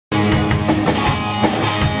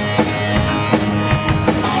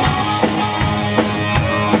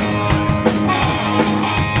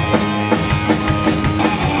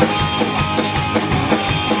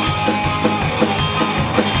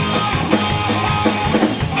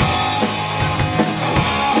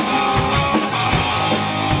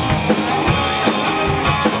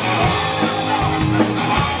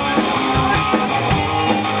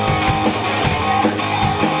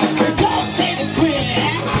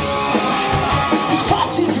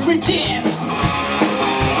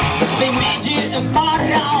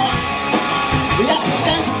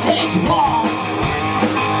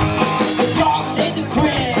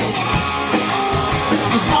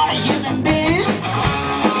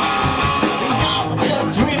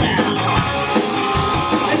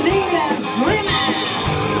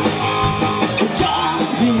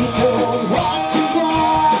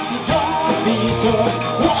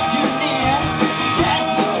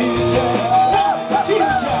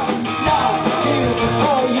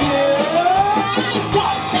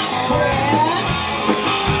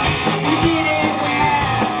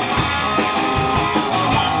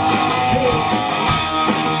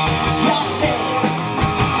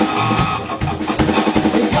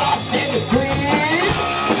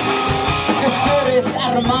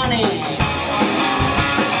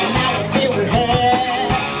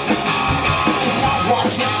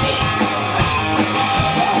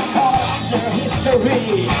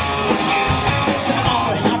history. So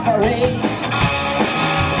our operate.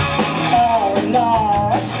 Oh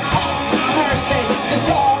Lord, have mercy. It's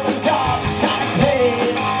all the dogs are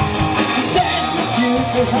paid. There's no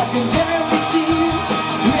future, how can there be seen?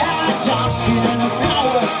 We are dancing in a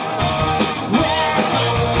flower. We're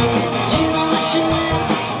dancing on a sheen.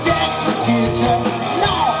 There's no future,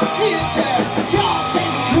 no future. God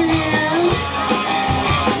save the Queen.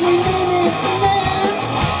 We need it, man.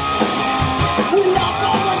 We love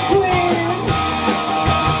our Queen.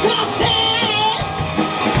 God says.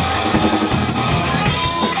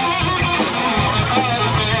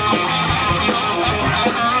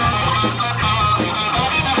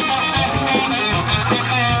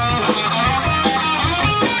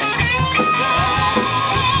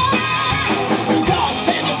 God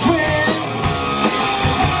save the Queen.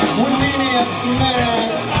 We mean it, man.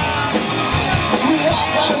 We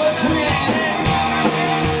love our Queen.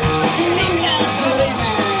 Leave us living.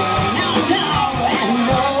 Now, now, and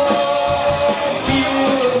no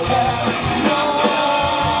future. No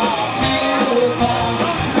future.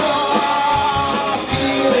 No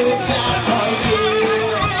future for you.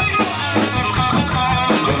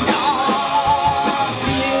 No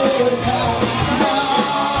future. No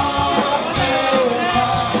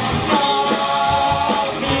future. No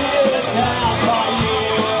future for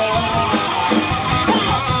you.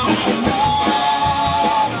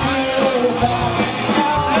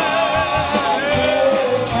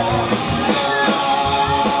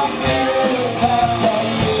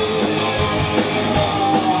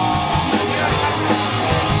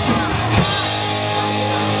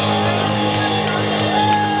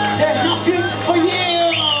 There's no future for you.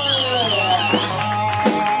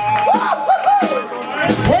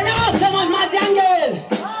 Bueno, somos Matt Jungle.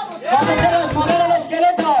 Vamos a haceros mover el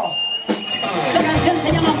esqueleto. Esta canción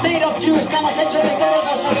se llama Made of You. Estamos hechos de todos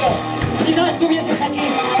nosotros. Si no estuvieses aquí,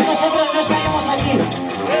 nosotros no estaríamos aquí.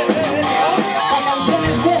 Esta canción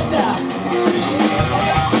es vuestra.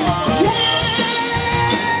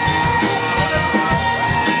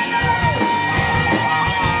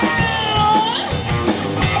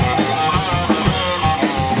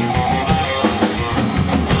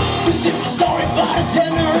 This is the story about a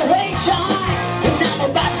generation, and I'm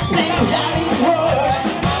about to explain how it works.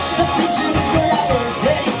 The future is for our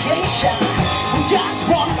dedication. We just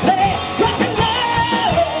want to play rock and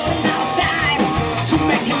roll. Now it's time to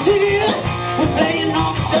make a deal. We're playing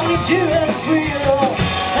on the Sonido wheel.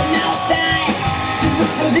 And now it's time to do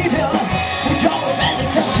a little. We drop a band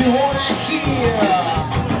because you wanna hear.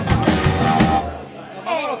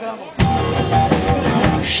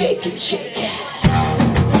 Shake it, shake it.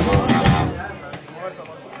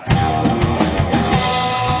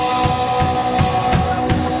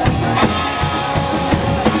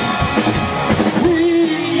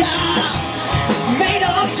 We are made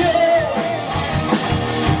of you.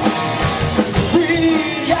 We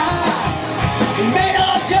are made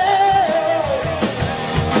of you.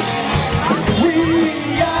 We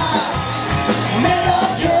are made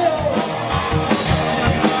of you.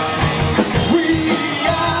 We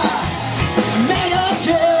are made of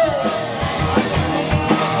you.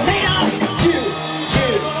 Made of you, you,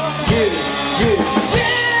 you, you, you.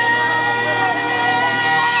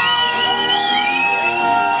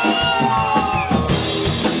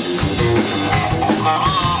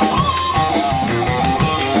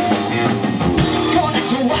 Connect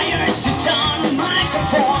the wires, it's on the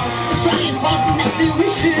microphone. It's trying for the next thing we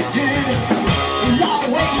should do. Long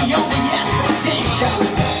way on the expectation.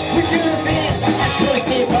 We could have been a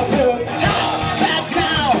pussy bubble. Back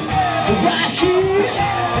now, right here,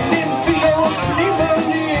 and in fields and in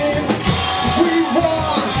Berlins. We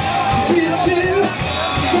want you to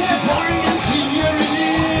get the party until you're in.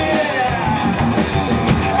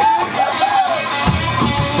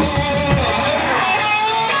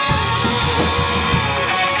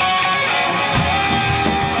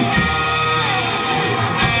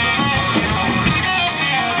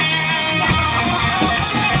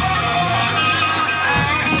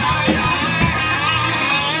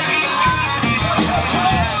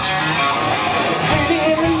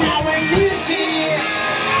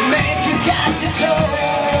 Make you catch your soul.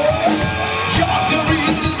 Shock the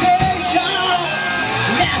realization.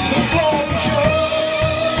 That's before the show.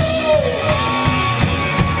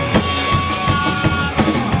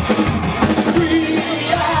 We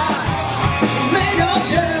are made of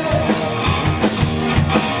you.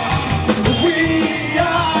 We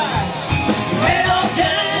are made of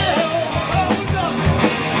you.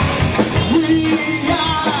 We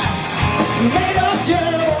are made of you.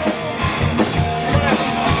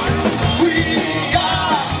 We are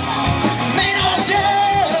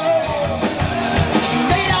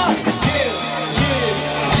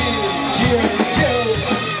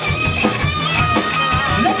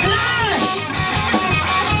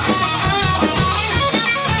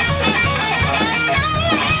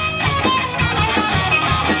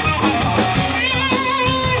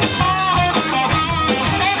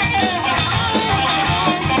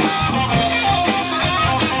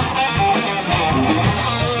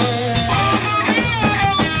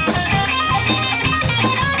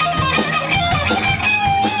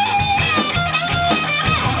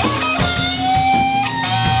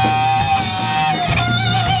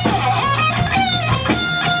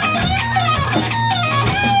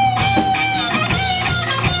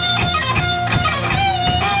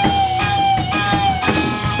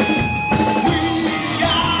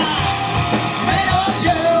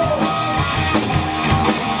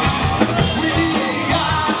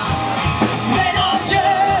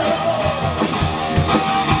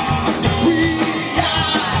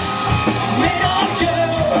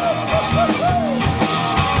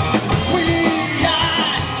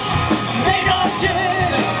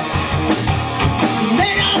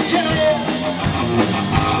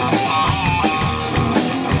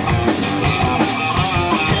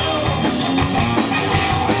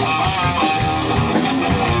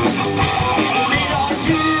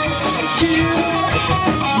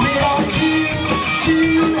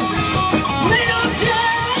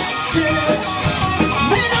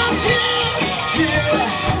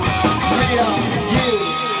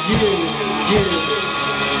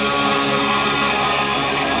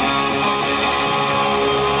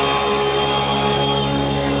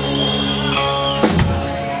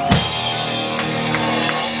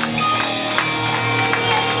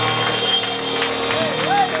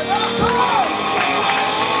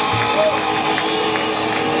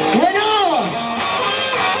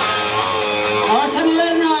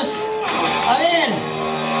movernos. A ver.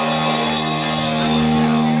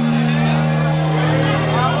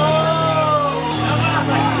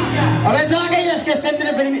 A ver, todos aquellos que estén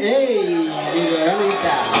deprimidos. ¡Ey!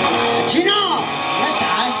 Verónica. ¡Chino! ¿Dónde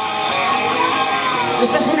estás?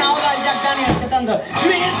 Esta es una oda al Jack Daniels que tanto.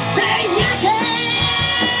 Mr. Yankee!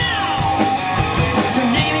 The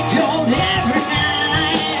name he called every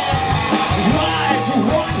night. You are the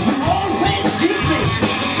one who always gives me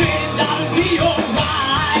the feeling that I'll be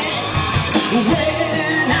alright.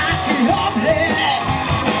 When I feel hopeless,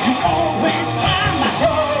 you always find my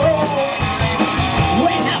home.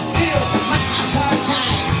 When I feel my hands are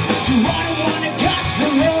tied, you are the one that got to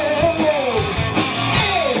know.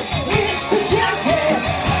 Hey, Mr. Yankee,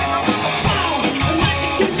 I found a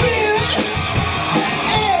magical deal.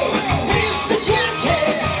 Hey, Mr.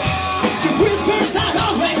 Yankee, the whispers are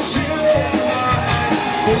always true.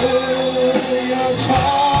 You're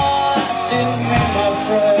tossing me, my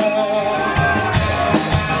friend,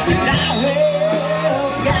 and I will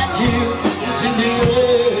guide you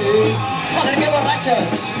today. Joder, qué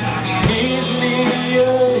borrachos. Give me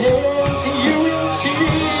your hands and you will see.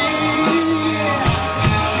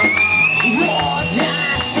 What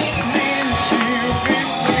does it mean to be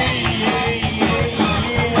free?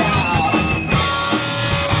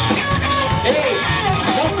 Hey,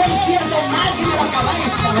 un concierto más y me lo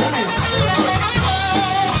acabáis, cabrones.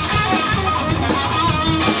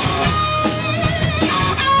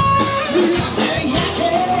 Mr.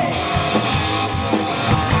 Yankee,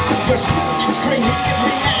 your sweetness screaming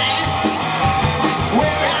every night.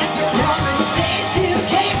 Where are the promises you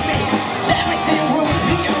gave me? Everything will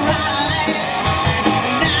be alright.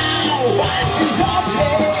 Now I feel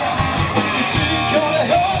hopeless. You took all the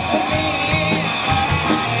hope for me.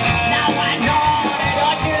 Now I know that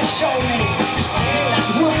all you show me is something that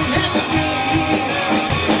will never be.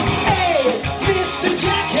 Hey, Mr.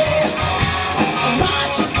 Yankee, how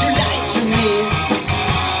much you lied to me.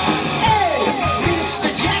 Hey, Mr.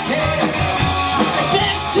 Yankee, I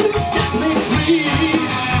beg to set me free.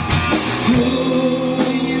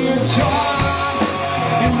 You're trust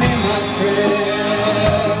in me, my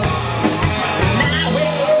friend, and I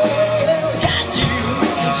will guide you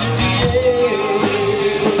to the end.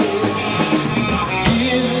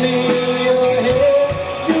 Give me your head,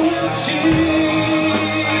 you will see.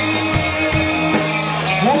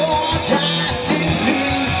 What does it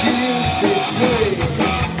mean to be free?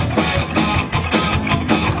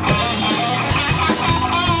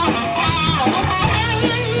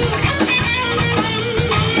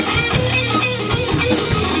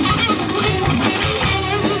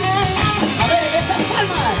 A ver, esas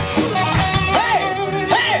palmas. ¡Hey!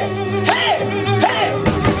 ¡Hey! ¡Hey! ¡Hey!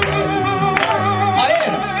 A ver,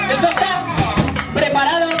 esto está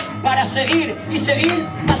preparado para seguir y seguir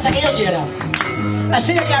hasta que yo quiera.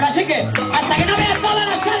 Así de claro, así que hasta que no vea toda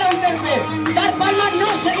la sala hundirme, dar palmas,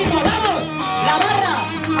 no seguimos. ¡Vamos! La barra.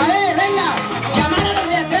 A ver, venga. Llamar a los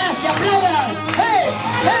de atrás, que aplaudan. ¡Hey!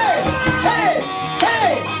 ¡Hey! ¡Hey!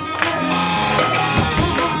 ¡Hey!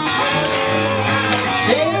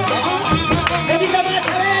 ¿Sí? Un poquito más,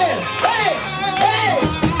 a ver. ¡Hey! ¡Hey!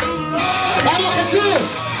 ¡Vamos, Jesús!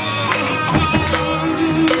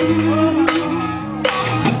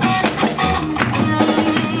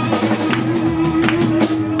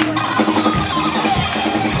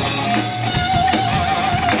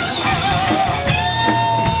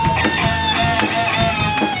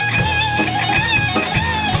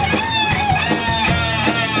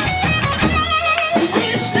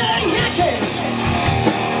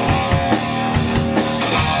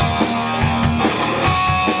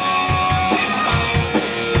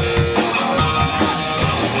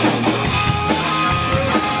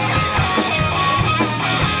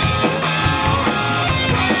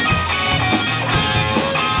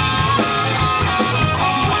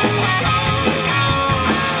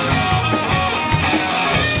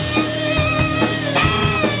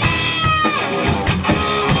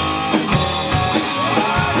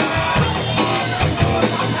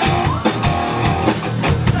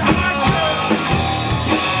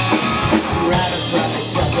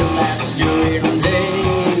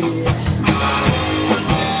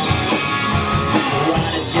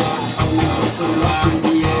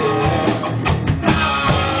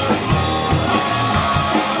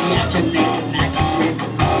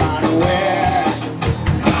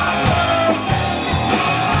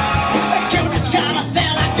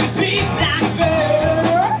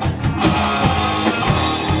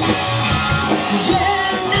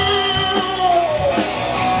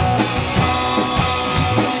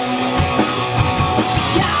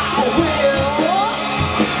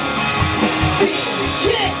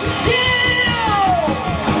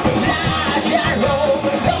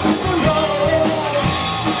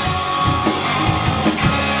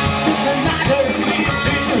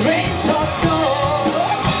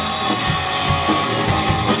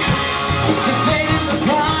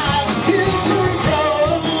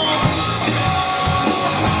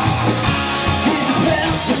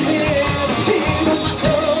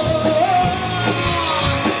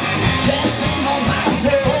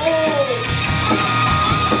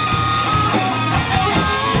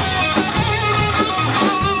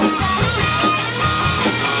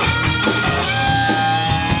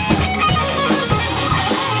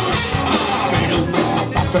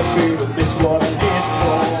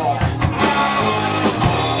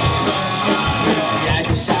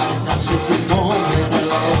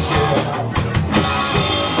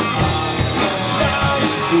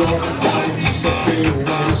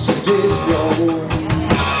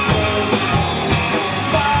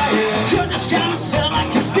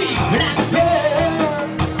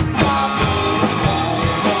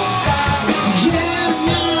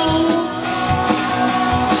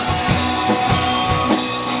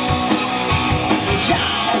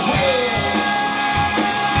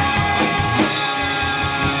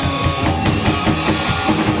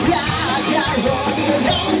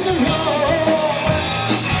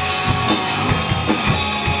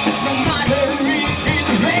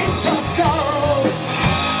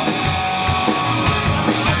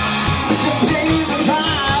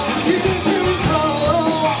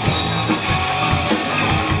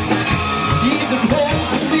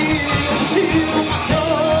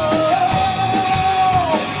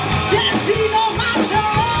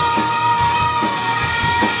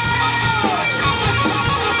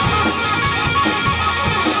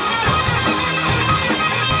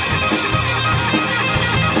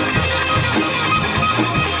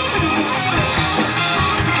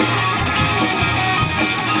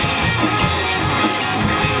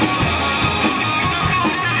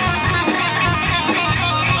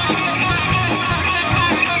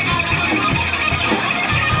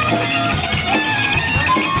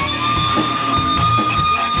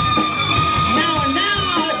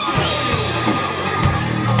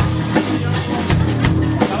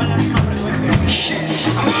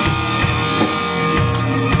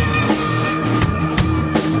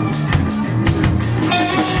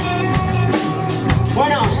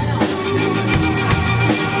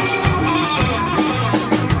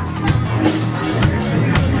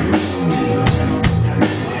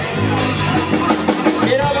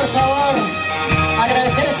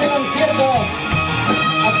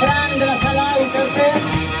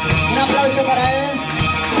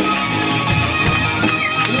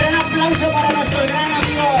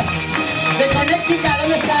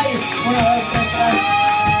 1, 2, 3, 4.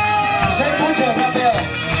 Soy muchos, no peor.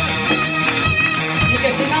 Y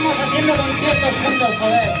que sigamos haciendo conciertos juntos,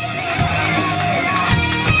 joder.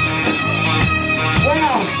 Bueno,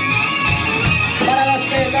 para los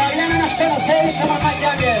que todavía no nos conocéis, somos Mike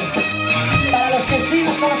Jagger. Para los que sí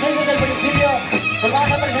nos conocéis desde el principio, pues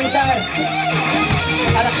vamos a presentar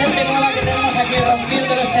a la gente nueva que tenemos aquí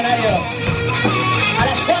rompiendo el escenario. A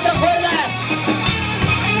las 4 cuerdas,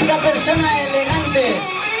 esta persona elegante,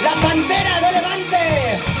 la pantera de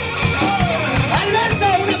Levante, Alberto,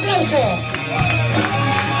 un aplauso.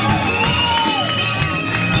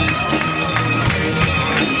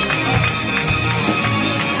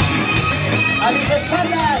 A mis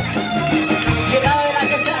espaldas, llegado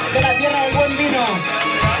de la tierra del buen vino,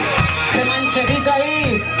 ese manchejito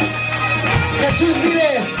ahí, Jesús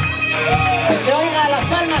Vives, que se oiga las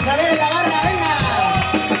palmas a ver en la barra, venga.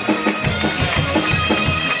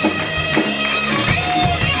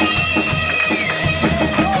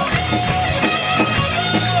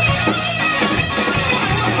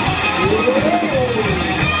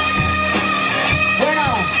 Bueno,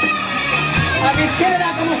 a mi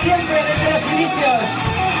izquierda, como siempre, desde los inicios,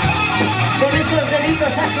 con esos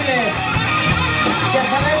deditos ágiles, ya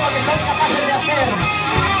sabemos lo que son capaces de hacer.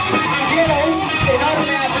 Quiero un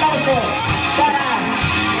enorme aplauso para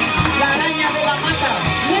la araña de la mata,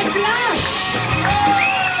 The Clash.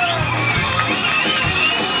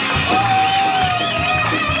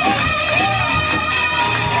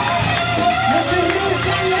 ¡No se ríen!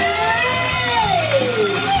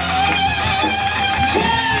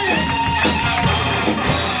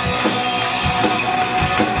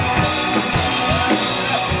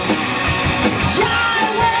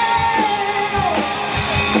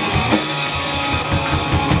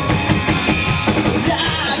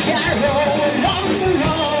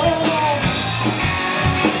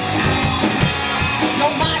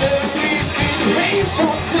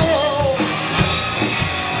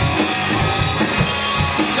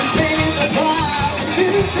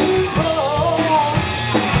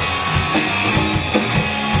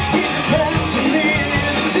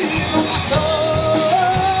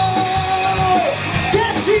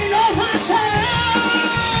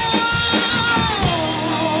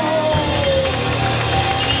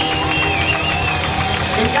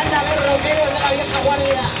 Me encanta ver rockeros de la vieja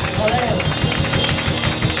guardia, joder.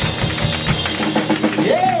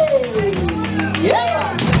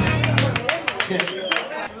 Yeah.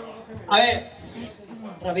 A ver,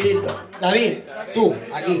 rapidito. David, tú,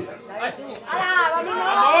 aquí. ¡Hala, vamos!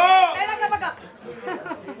 ¡Ven acá para acá!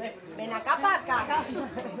 ¡Ven acá para acá!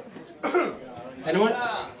 Tenemos...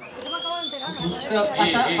 Eso me acabo de enterar. Esto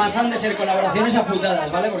pasan de ser colaboraciones a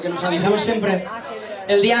putadas, ¿vale? Porque nos avisamos siempre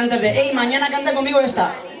el día antes de ¡Ey, mañana canta conmigo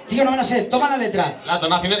esta! Tío, no me la sé, toma la letra. Las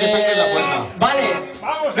donaciones de sangre en la puerta. Vale,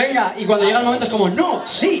 venga, y cuando llega el momento es como ¡no,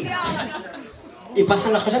 sí! Y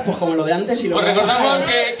pasan las cosas pues como lo de antes y lo Os que recordamos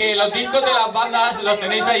que los discos de las bandas los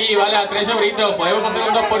tenéis allí, ¿vale? A 3 euritos. Podemos hacer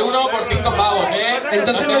un 2x1 por 5 pavos, ¿eh?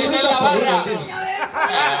 Entonces no los es tenéis un en la 2x1, barra. tío.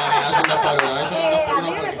 No es un 2x1, es un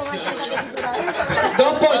 2x1 porque sí.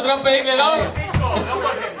 2 por... ¿Otros pedirle 2?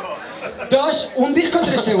 2, un disco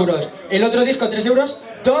 3 euros. El otro disco 3 euros,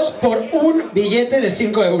 2 por un billete de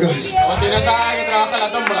 5 euros. Como si nota que trabaja en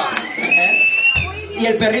la tómbola. Y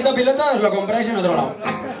el perrito piloto os lo compráis en otro lado.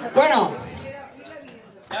 Bueno.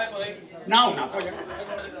 No, una polla.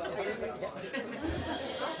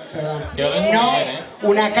 Perdón. Que os lo he hecho No, bien, ¿eh?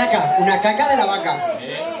 una caca de la vaca.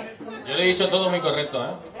 Yo le he dicho todo muy correcto,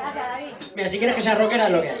 ¿eh? Gracias, David. Mira, si quieres que sea rockera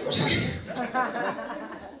es lo que hay. O sea.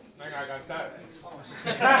 Venga, a cantar.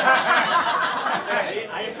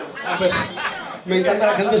 Ah, pues, me encanta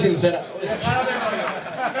la gente sincera.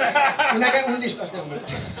 Un disco a este hombre.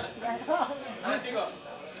 1,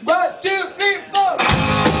 2, 3, 4.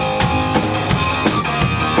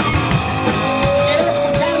 Quiero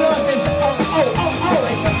escucharlos.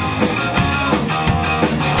 Eso.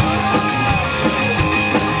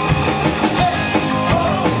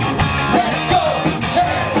 Let's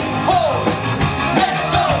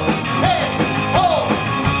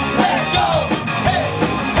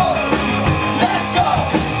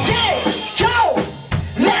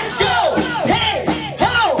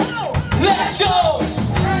go!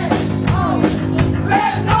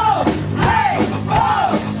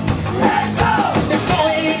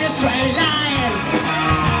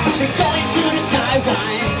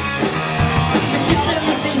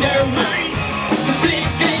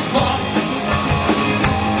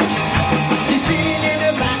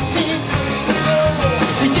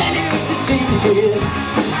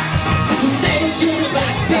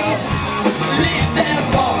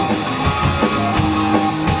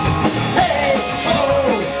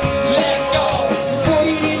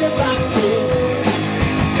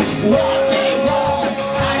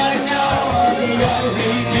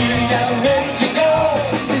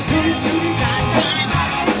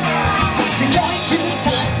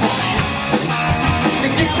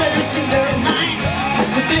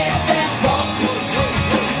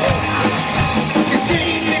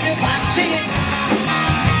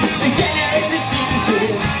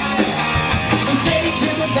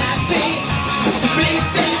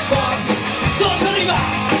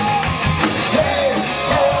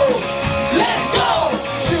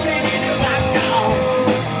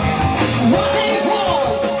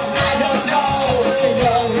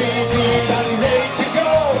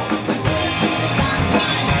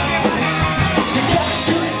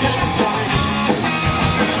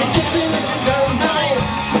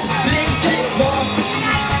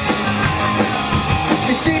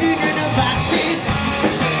 Sitting in the backseat,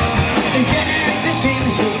 and getting to see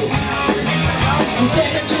me. I'm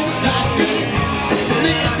taking to not be,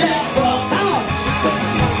 least that far out.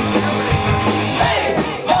 Hey,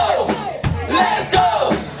 oh, let's go.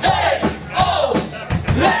 Hey, oh,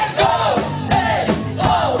 let's go. Hey,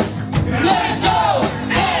 oh, let's go.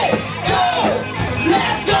 Hey, go,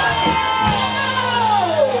 let's go.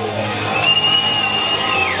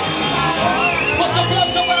 Fuerte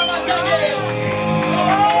aplauso para Machaque.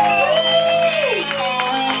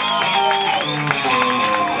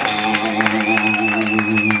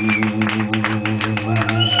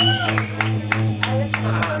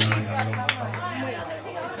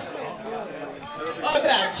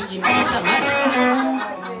 Y muchas más.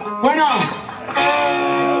 Bueno,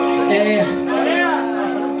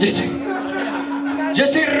 yo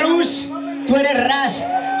soy Rush, tú eres Rash,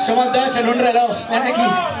 somos dos en un reloj. Ven aquí.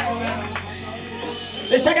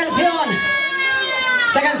 Esta canción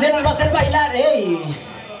nos va a hacer bailar,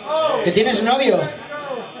 que tienes novio.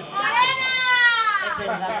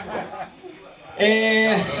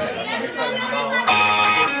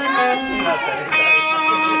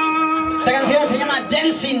 Esta canción se llama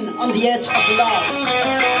Dancing on the Edge of Love.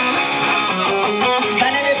 Está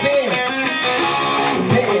en el EP.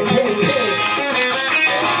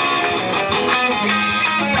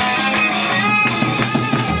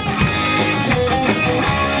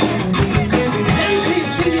 Dancing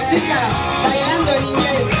significa bailando en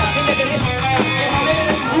inglés, así que tenéis que mover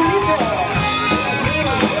el culito.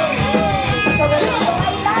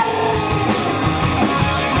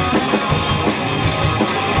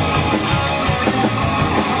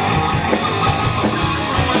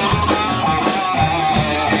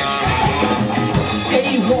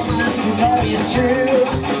 It's true,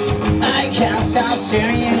 I can't stop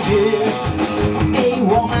staring at you. Hey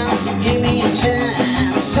woman, so give me a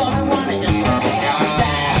chance. All I wanna just straight out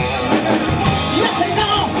dance. Yes I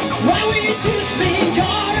know, why we need to speak. You're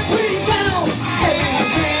a pretty girl,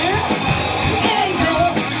 everyone's here. Hey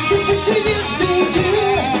girl, to you speak to.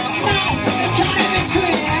 Now, caught in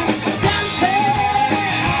between. Dancing,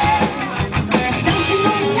 dancing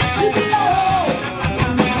on the edge of love.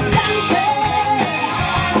 Dancing.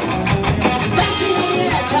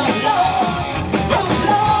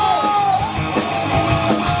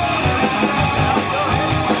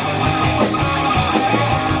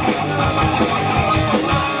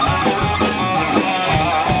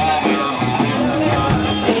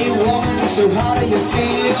 So how do you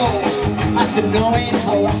feel after knowing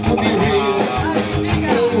how life could be real?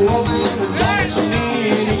 Hey woman, don't to me,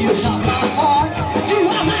 you have my heart, do you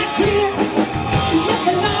have my clear? Yes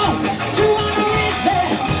and no, do you want a reason?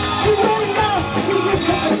 Do you want to know who you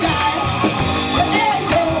took a guy? Hey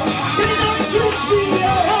yo, you know it used to be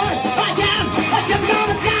your heart. I am like I'm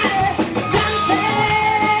gonna die. Dancing,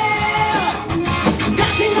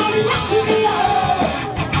 dancing on the edge of love.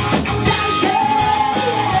 Dancing.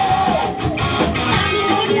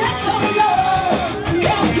 Let's go!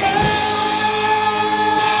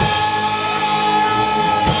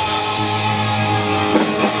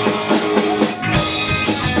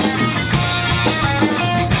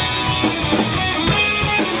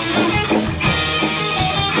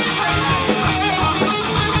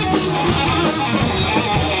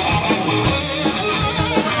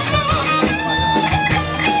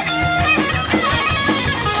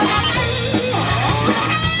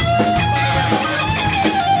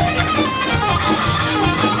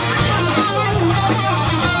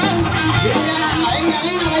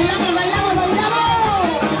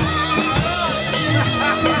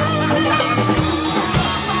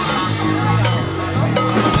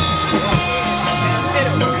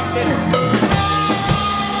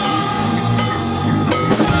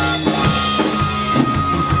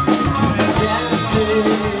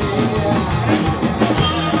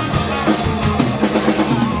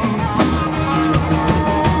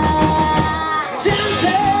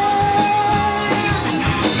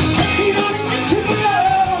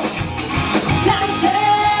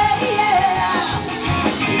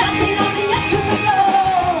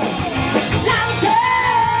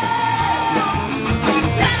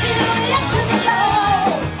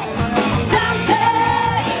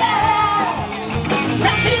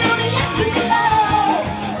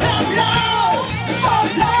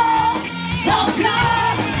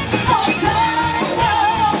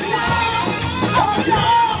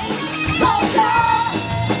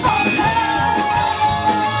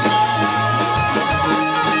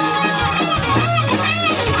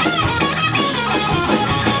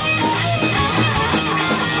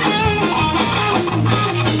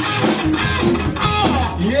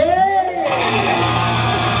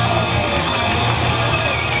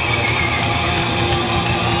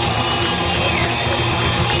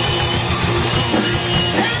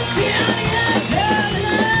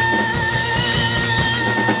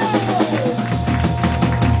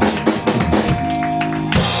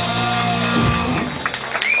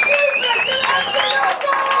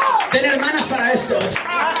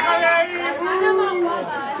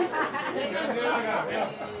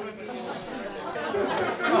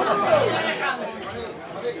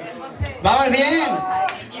 ¡Vamos bien!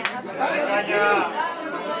 Dale caña.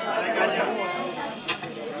 Dale caña.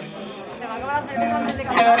 Se va a acabar la cerveza antes de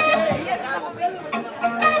cambiar.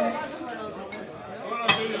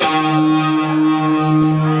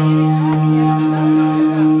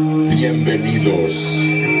 Bienvenidos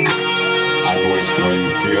a nuestro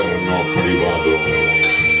infierno privado.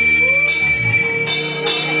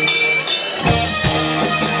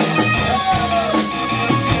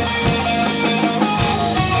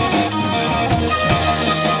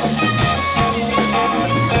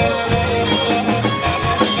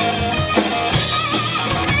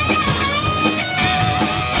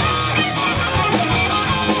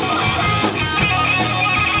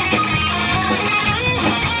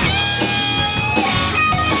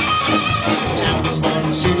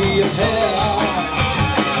 City of hell,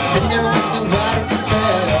 and there was somebody to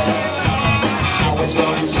tell. I was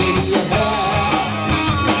born in city of hell,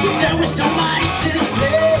 but there was nobody to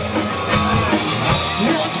explain.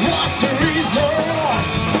 What was the reason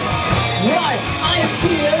why I am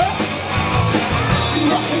here? It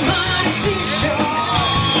was somebody's decision,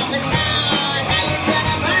 but now you're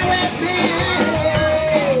gonna burn with me.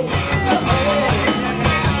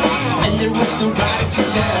 And there was nobody to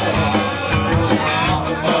tell.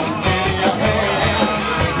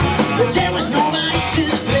 But there was nobody to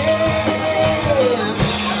blame.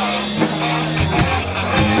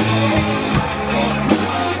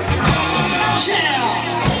 Yeah.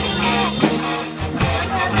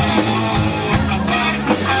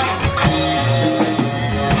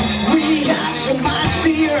 We had so much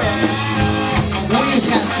beer, we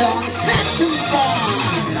had some sex and fun,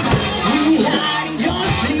 we had your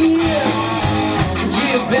clear.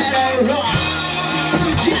 You better run,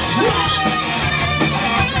 just run.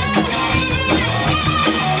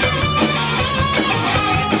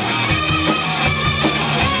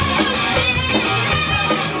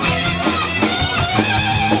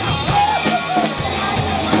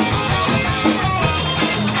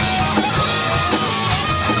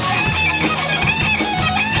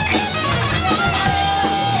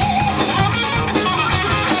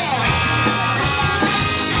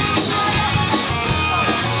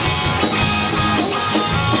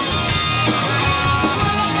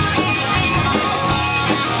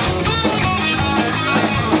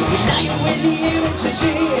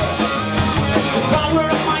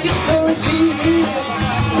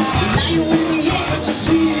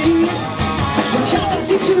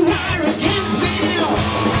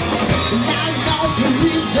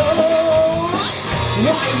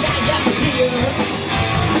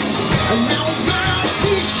 And now it's my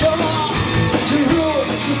decision to rule,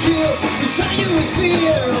 to kill, to sign you with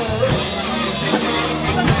fear.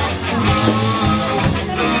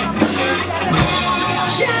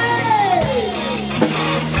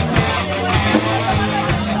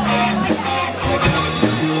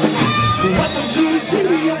 Welcome to the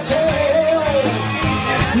city of hell.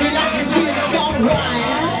 Relax your dreams on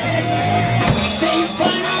right. Say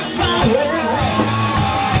final flower,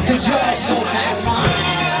 'cause your soul's have mine.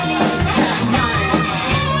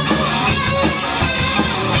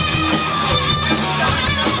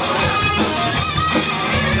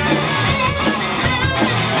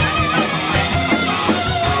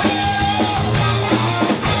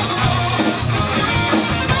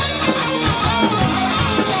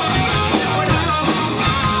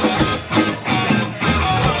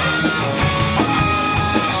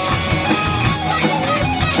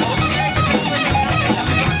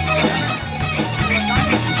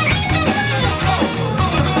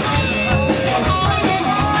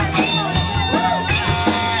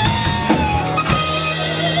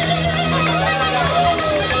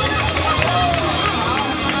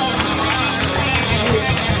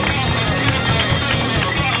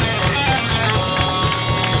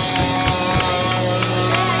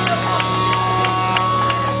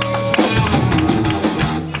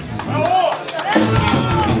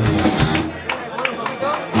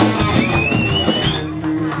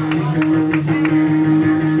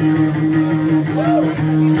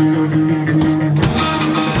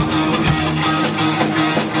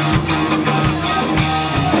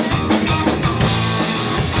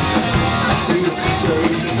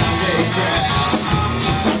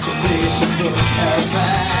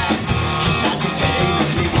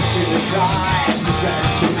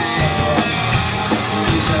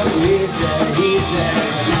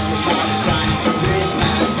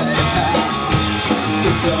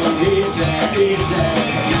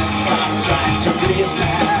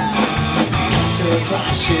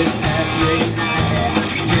 Crashing every night,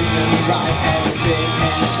 drinking right everything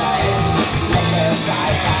inside. Let the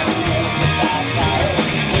light out, make the bad guy.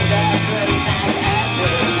 With the good times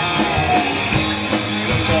every night.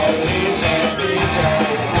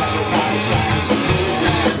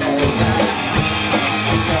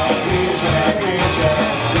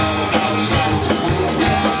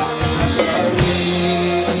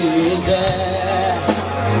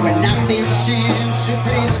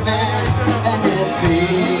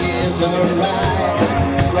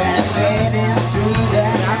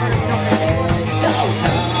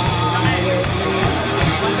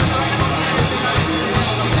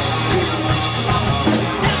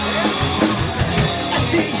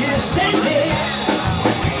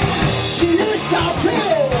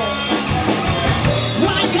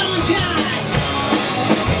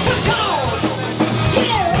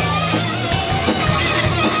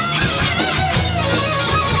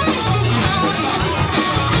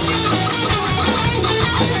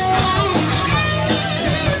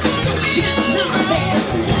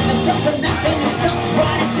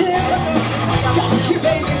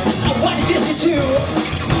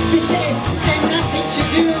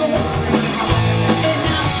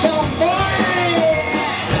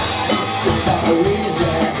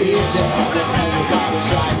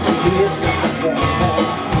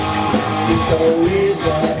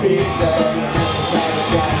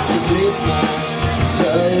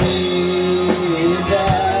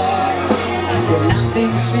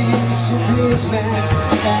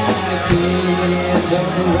 turn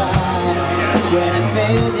around when I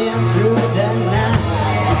fade in through the night.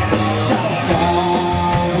 So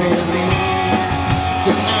come with me,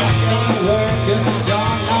 don't ask me where, 'cause I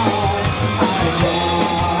don't know. I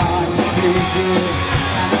want to please you,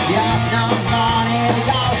 and I got no money to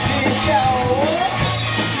go to show.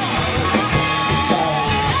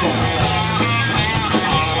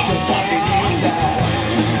 So fucking easy.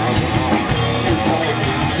 It's all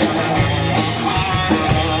easy. So fucking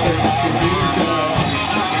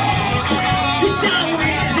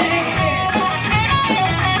easy. It's so easy.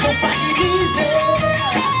 So fucking easy.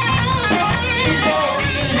 It's all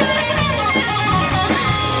easy.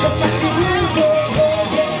 So fucking easy.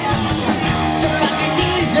 Yeah. So fucking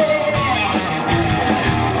easy.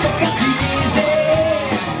 So fucking easy.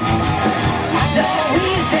 So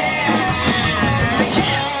easy.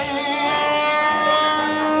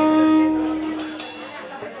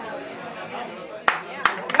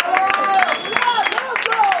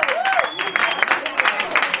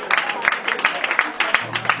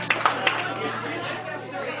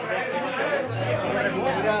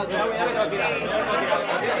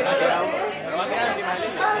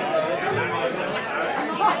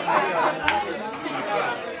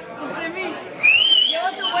 Llevo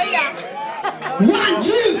tu huella. 1,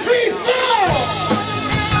 2, 3, 4.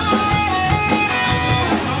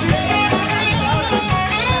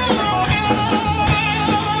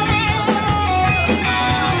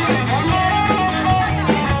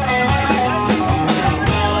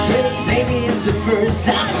 Hey, baby, it's the first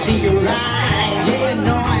time I see your eyes. Yeah,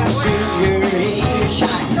 no, I'm sure you're here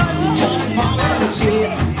shine. Turn them on and see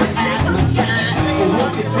at my side. I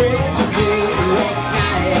won't be afraid to be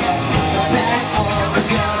recognized. Back off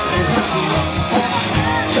because I love you for.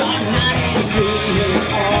 John 93, here's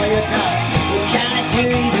all your time. We can't do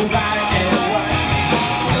either right and work.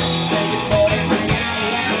 Say it for it,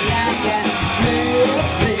 yeah.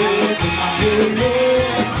 Let's play to my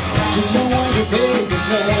live. To know what you baby,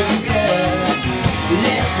 know what you get.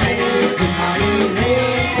 Let's play to my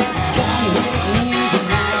live. Come with me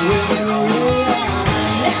tonight with you.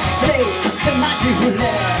 Let's play to my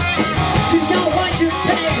live. To know what you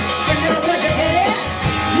pay, but know what you get.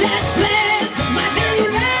 Let's play to my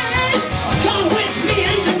live. Come with me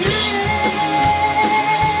tonight.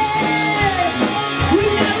 We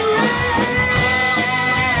never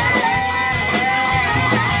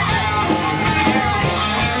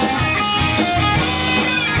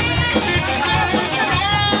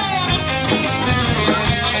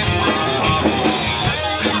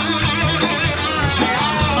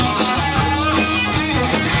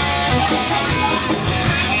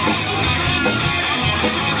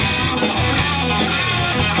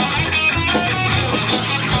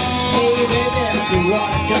Hey baby, the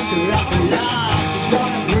water just a rough and loves. It's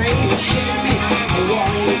gonna break you, shake me. I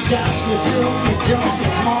want you to touch me, feel me, don't be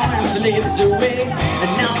small and slip it away.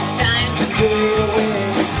 And now it's time to do it away.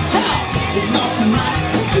 There's no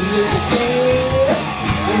money if you lose the game.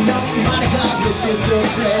 There's no money cause we feel the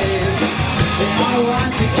pain. And I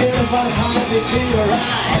want to get about heart between your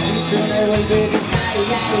eyes. And soon I will be the sky,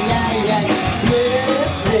 yeah.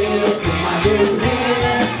 Let's live in my dream.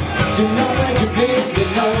 To know what you be, you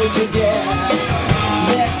know what you get.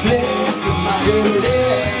 Let's play to my Julie.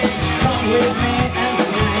 Come with me and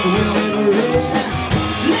tonight we'll never end.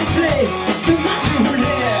 Let's play to my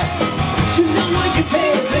Julie. To know what you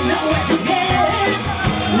pay, but know what you get.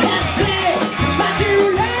 Let's play to my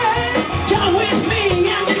Julie. Come with me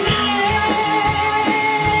and tonight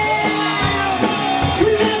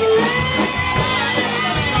we'll never end.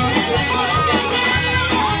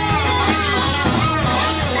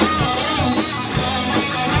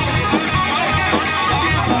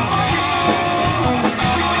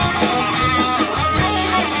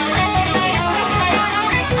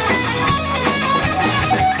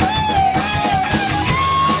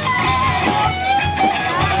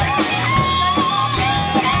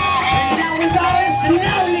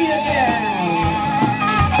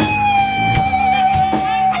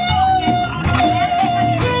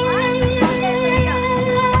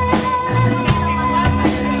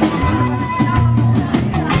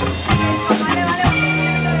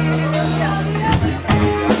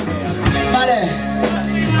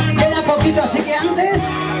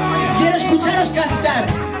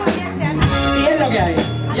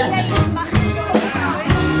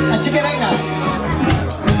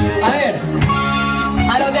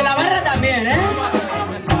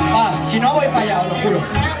 Si no voy para allá, os lo juro.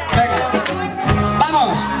 Venga,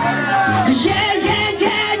 vamos. Yeah, yeah,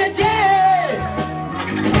 yeah, yeah,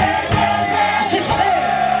 yeah. Así, joder.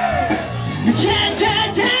 Yeah,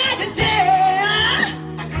 yeah, yeah, yeah, yeah.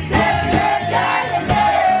 Yeah, yeah,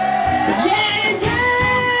 yeah, yeah.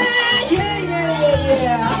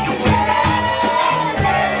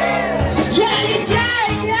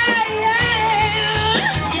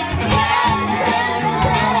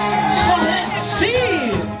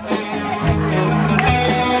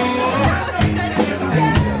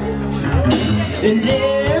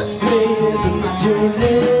 Let's play to match your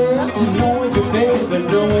lips. Know what you pay, but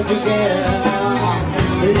know what you get.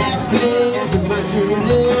 Let's play to match your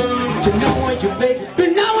lips. To know what you pay, but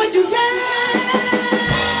know what you get.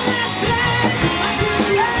 Let's play to match your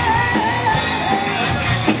lips.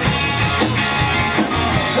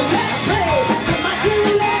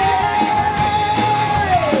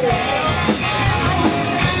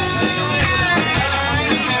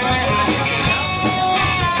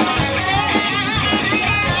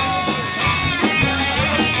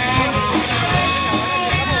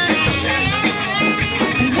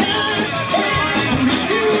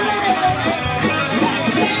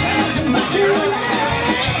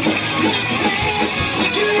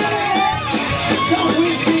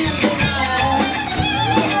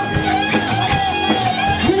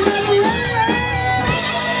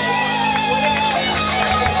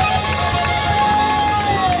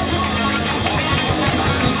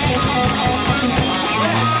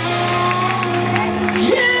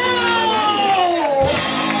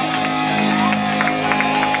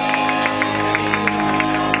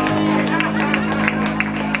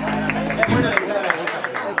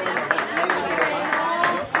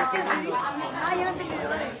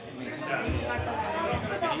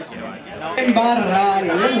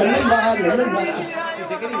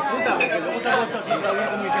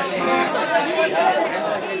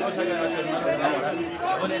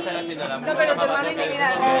 No, pero tu hermano intimida.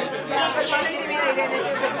 Tu hermano intimida y viene.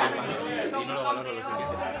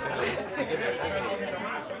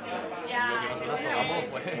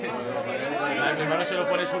 A mi hermano se lo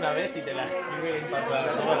pones una vez y te la escribe para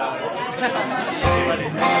toda la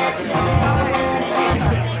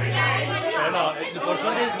Pero no, por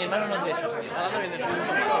suerte mi hermano no es de esos, tío. Está hablando bien de mi hermano.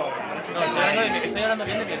 No, estoy hablando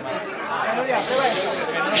bien de mi hermano.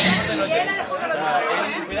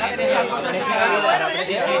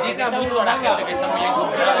 Critica mucho a la gente que está muy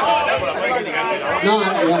encumbrada. No,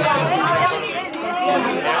 ya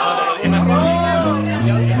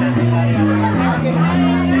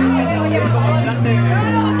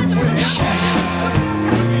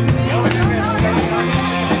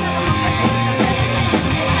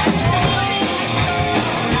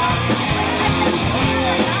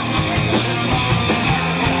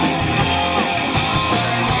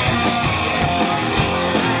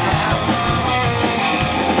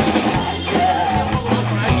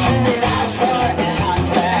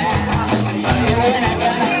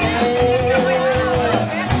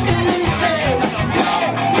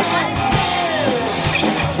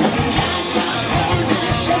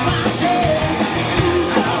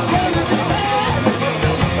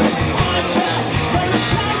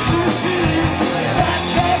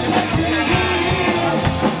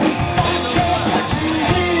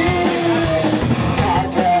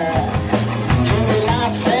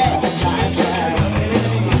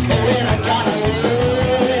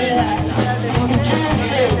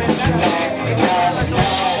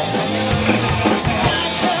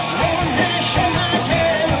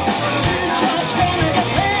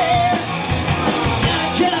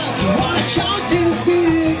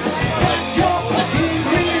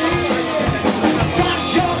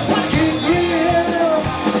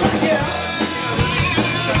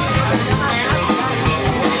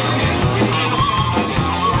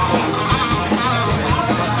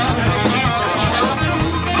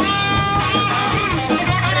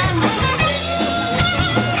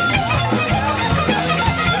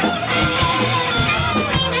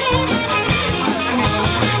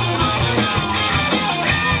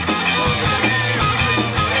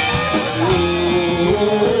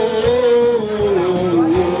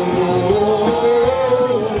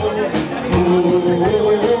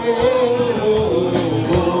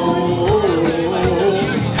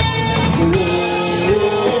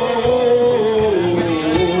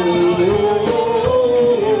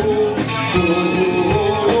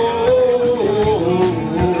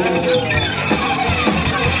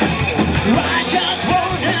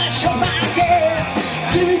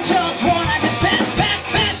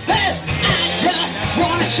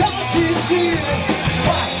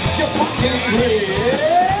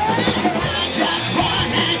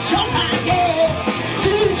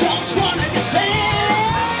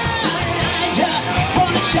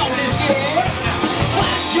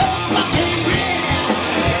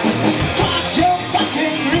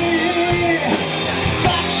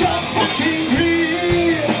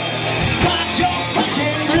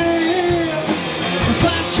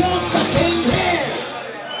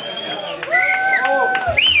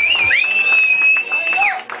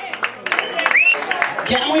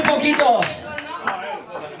Queda muy poquito.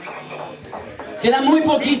 Queda muy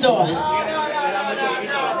poquito.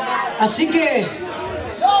 Así que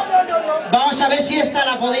vamos a ver si esta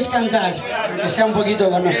la podéis cantar, que sea un poquito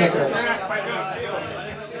con nosotros.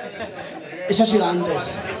 Eso ha sido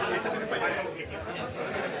antes.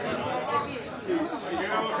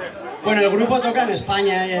 Bueno, el grupo toca en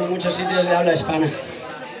España y en muchos sitios de habla hispana.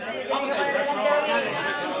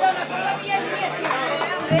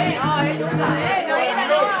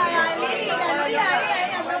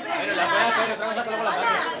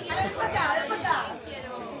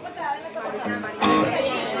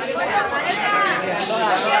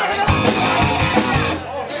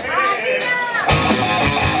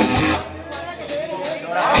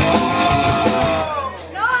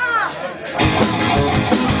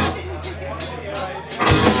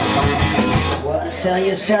 Wanna tell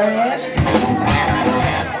you a story?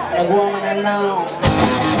 A woman I know,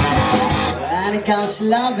 when it comes to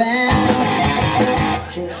loving,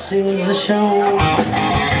 she sings the show.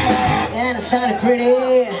 And it sounded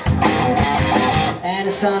pretty, and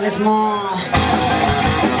it sounded small.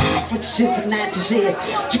 For the super night to see it,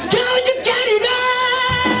 you go, you get it all.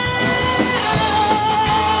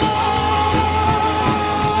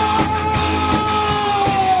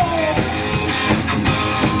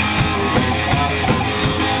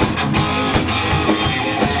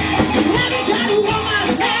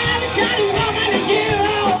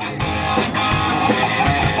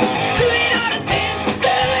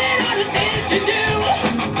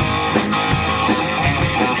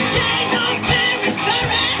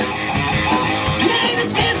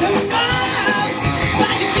 Some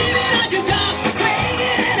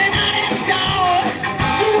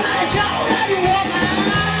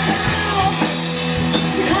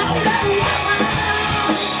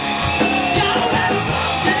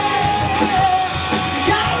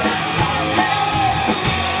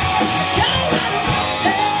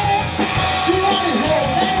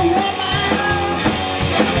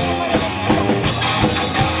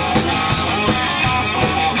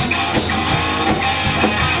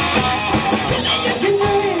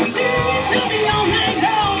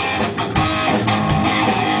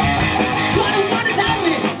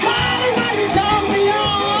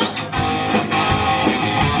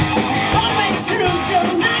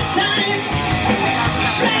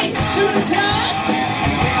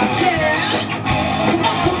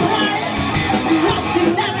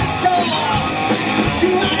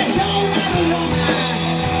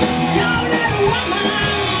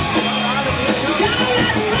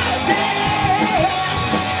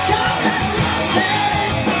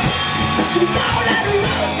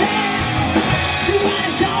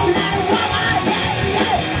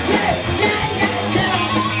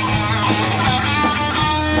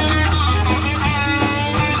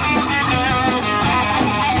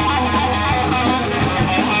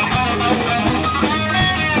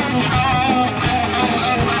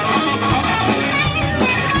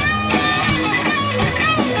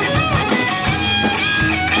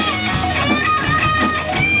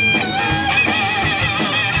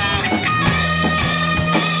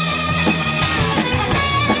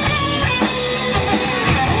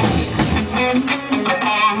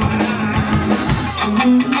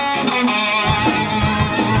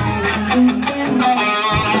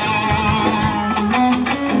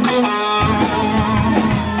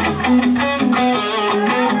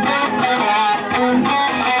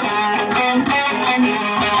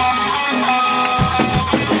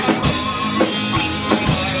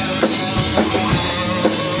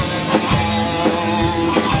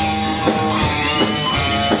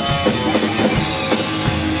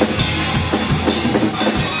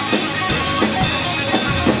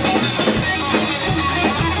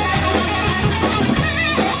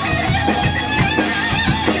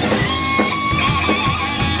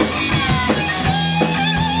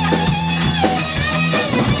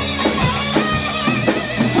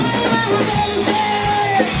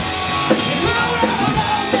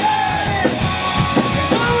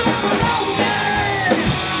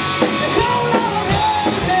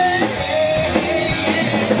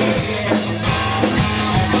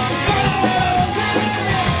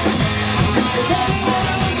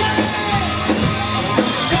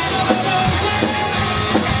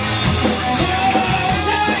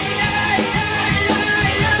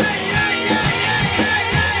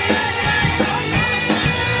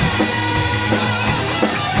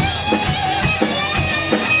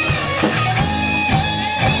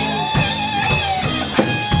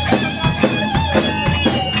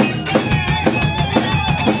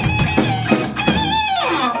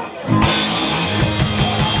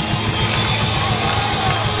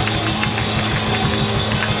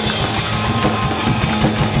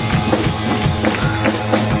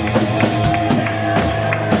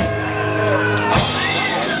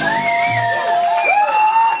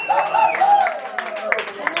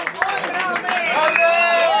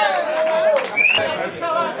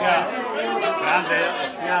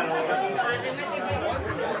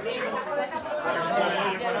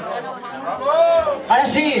Ahora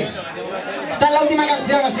sí, esta es la última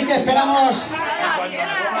canción, así que esperamos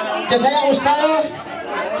que os haya gustado.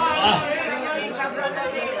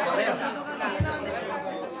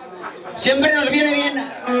 Siempre nos viene bien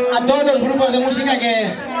a todos los grupos de música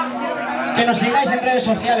que nos sigáis en redes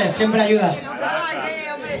sociales, siempre ayuda.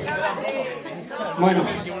 Bueno,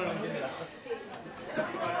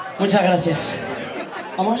 muchas gracias.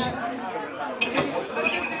 ¿Vamos?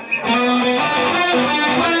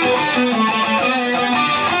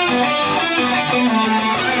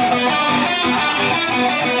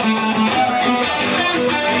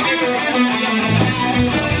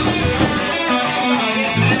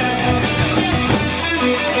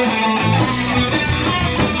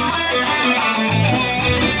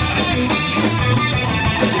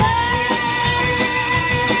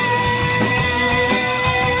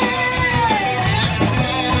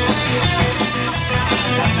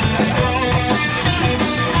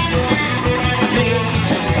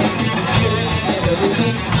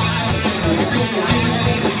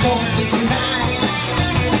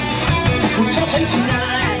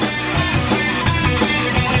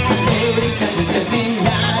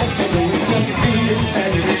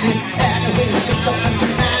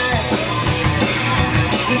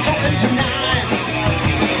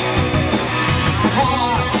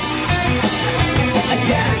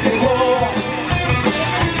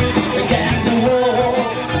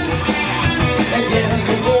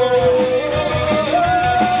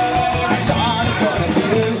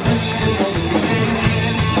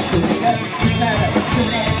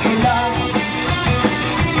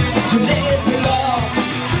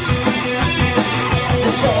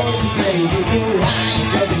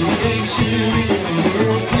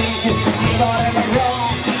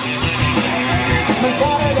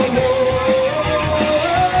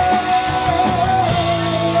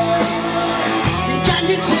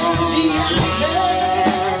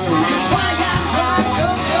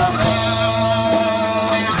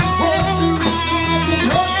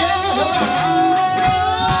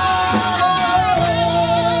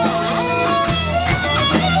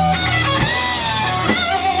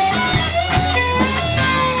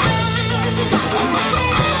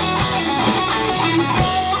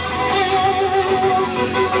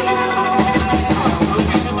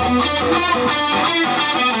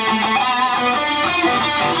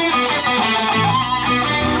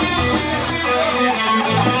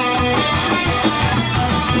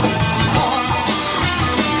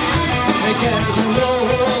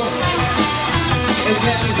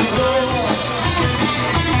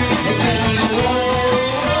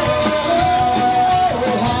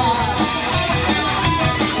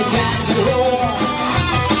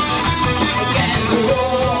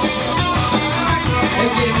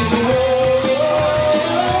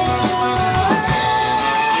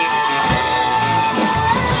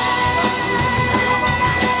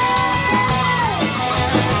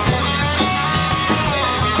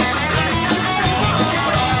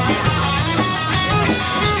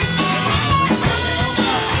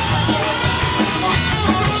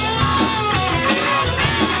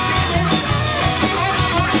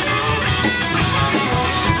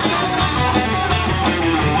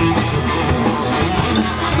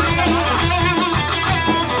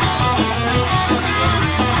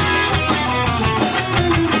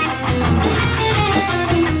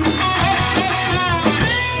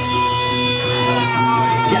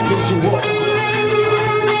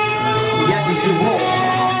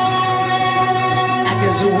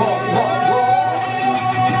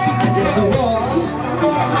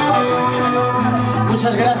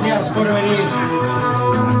 Muchas gracias por venir.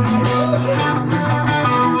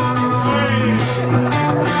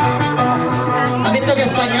 ¿Has visto que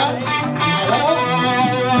español?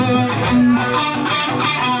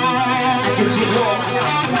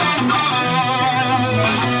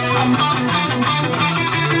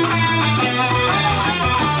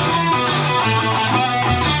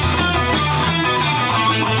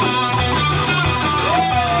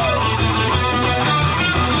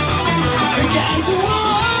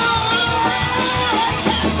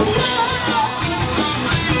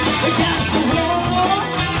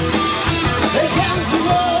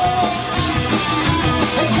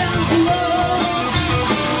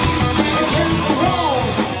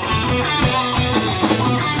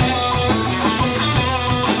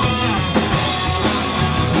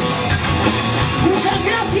 Muchas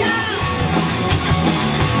gracias.